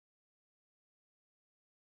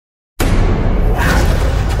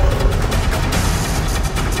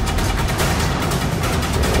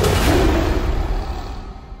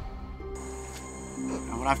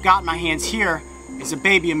I've got in my hands here is a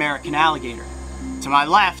baby American alligator. To my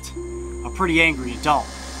left, a pretty angry adult.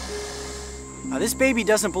 Now this baby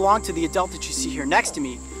doesn't belong to the adult that you see here next to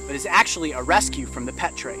me, but is actually a rescue from the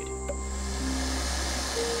pet trade.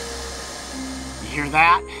 You hear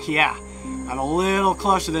that? Yeah, I'm a little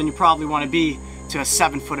closer than you probably want to be to a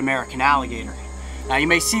 7-foot American alligator. Now you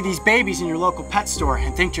may see these babies in your local pet store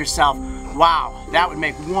and think to yourself, wow, that would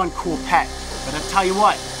make one cool pet. But I'll tell you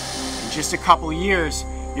what, in just a couple of years,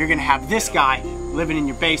 you're gonna have this guy living in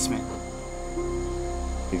your basement.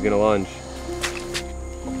 He's gonna lunge.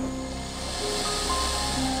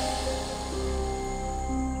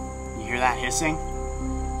 You hear that hissing?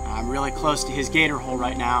 I'm really close to his gator hole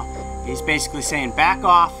right now. He's basically saying back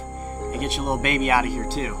off and get your little baby out of here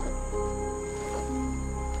too.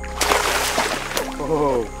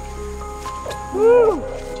 Whoa. Woo!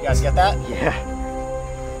 Did you guys get that? Yeah.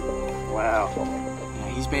 Wow. Yeah,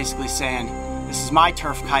 he's basically saying, this is my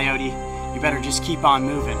turf, Coyote. You better just keep on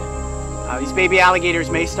moving. These baby alligators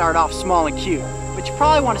may start off small and cute, but you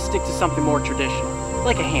probably want to stick to something more traditional,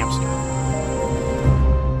 like a hamster.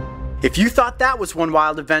 If you thought that was one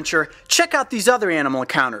wild adventure, check out these other animal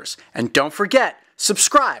encounters. And don't forget,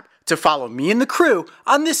 subscribe to follow me and the crew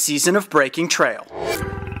on this season of Breaking Trail.